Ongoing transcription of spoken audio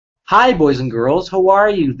Hi, boys and girls. How are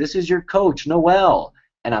you? This is your coach, Noel,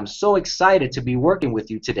 and I'm so excited to be working with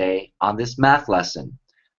you today on this math lesson.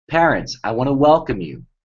 Parents, I want to welcome you.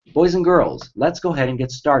 Boys and girls, let's go ahead and get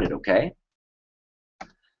started, okay?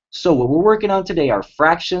 So what we're working on today are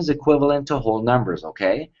fractions equivalent to whole numbers,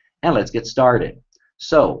 okay? And let's get started.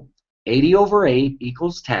 So 80 over 8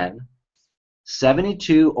 equals 10,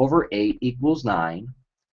 72 over 8 equals 9,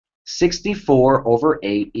 64 over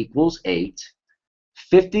 8 equals 8,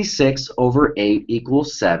 56 over 8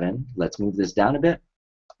 equals 7. Let's move this down a bit.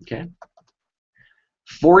 Okay.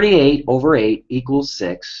 48 over 8 equals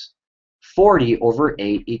 6. 40 over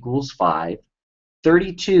 8 equals 5.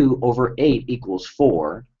 32 over 8 equals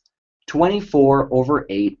 4. 24 over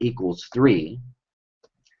 8 equals 3.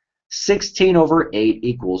 16 over 8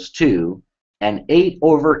 equals 2. And 8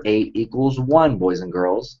 over 8 equals 1, boys and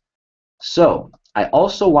girls. So, I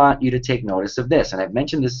also want you to take notice of this, and I've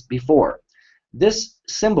mentioned this before. This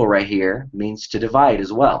symbol right here means to divide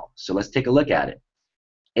as well. So let's take a look at it.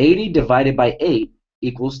 80 divided by 8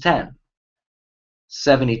 equals 10.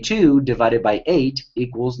 72 divided by 8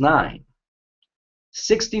 equals 9.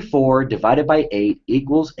 64 divided by 8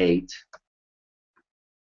 equals 8.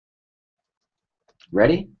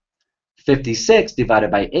 Ready? 56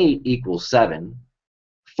 divided by 8 equals 7.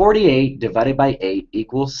 48 divided by 8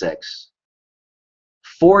 equals 6.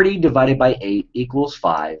 40 divided by 8 equals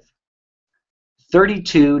 5.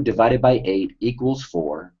 32 divided by 8 equals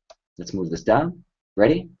 4. Let's move this down.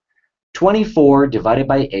 Ready? 24 divided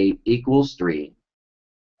by 8 equals 3.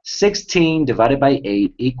 16 divided by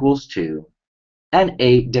 8 equals 2. And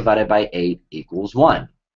 8 divided by 8 equals 1.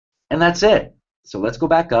 And that's it. So let's go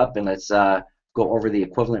back up and let's go over the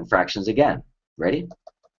equivalent fractions again. Ready?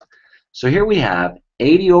 So here we have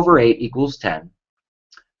 80 over 8 equals 10.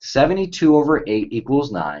 72 over 8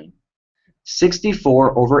 equals 9.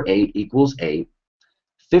 64 over 8 equals 8.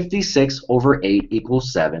 56 over 8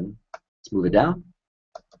 equals 7. Let's move it down.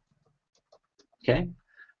 Okay.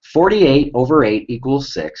 48 over 8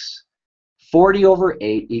 equals 6. 40 over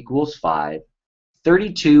 8 equals 5.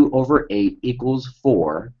 32 over 8 equals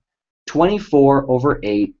 4. 24 over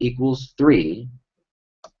 8 equals 3.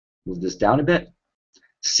 Move this down a bit.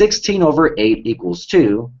 16 over 8 equals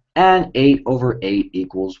 2. And 8 over 8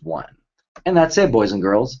 equals 1. And that's it, boys and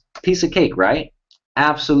girls. Piece of cake, right?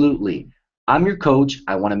 Absolutely. I'm your coach.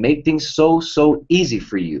 I want to make things so easy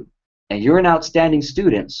for you. And you're an outstanding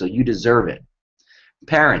student, so you deserve it.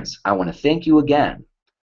 Parents, I want to thank you again.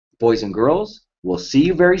 Boys and girls, we'll see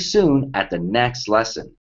you very soon at the next lesson.